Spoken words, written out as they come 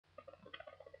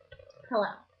Hello.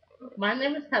 My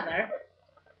name is Heather,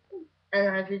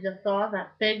 and as you just saw,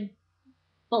 that big,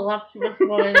 voluptuous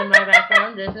woman in my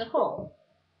background is Nicole.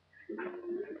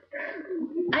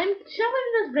 I'm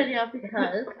showing this video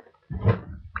because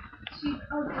she's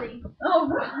ugly. Oh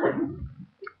God.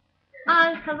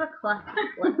 I have a cleft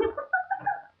lip.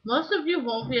 Most of you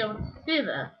won't be able to see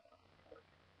this,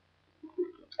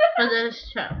 but it is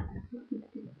true.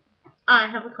 I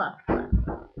have a cleft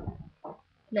lip.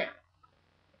 Now,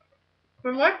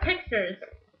 for more pictures,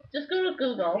 just go to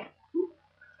Google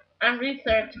and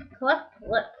research cleft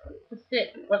lip to see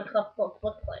what a cleft lip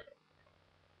looks like.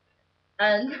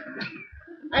 And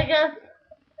I guess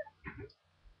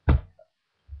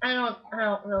I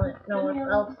don't really know what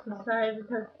else to say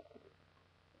because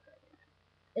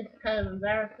it's kind of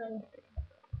embarrassing.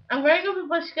 I'm wearing a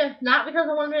babushka not because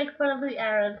I want to make fun of the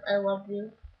Arabs. I love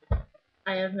you.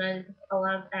 I have made a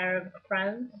lot of Arab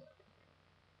friends.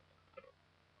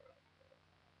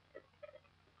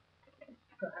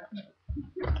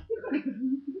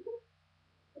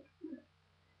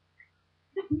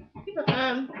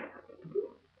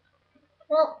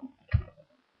 Well,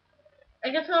 I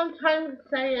guess what I'm trying to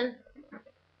say is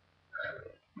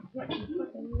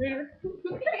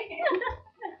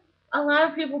a lot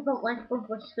of people don't like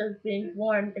babushkas being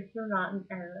worn if you're not an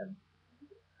Arab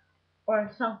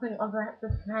or something of that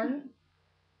descent.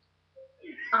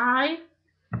 I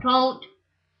don't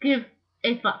give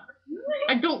a fuck.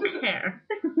 I don't care.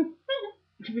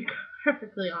 To be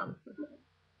perfectly honest with you.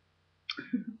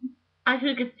 I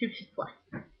should get sushi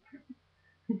slice.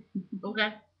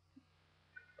 Okay?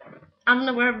 I'm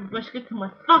gonna wear a babushka till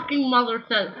my fucking mother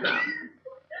says so.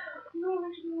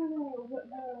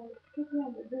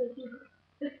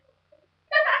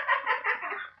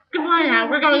 Goodbye now,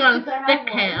 we're going on a stick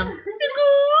cam.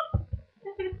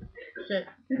 Shit.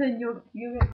 Then you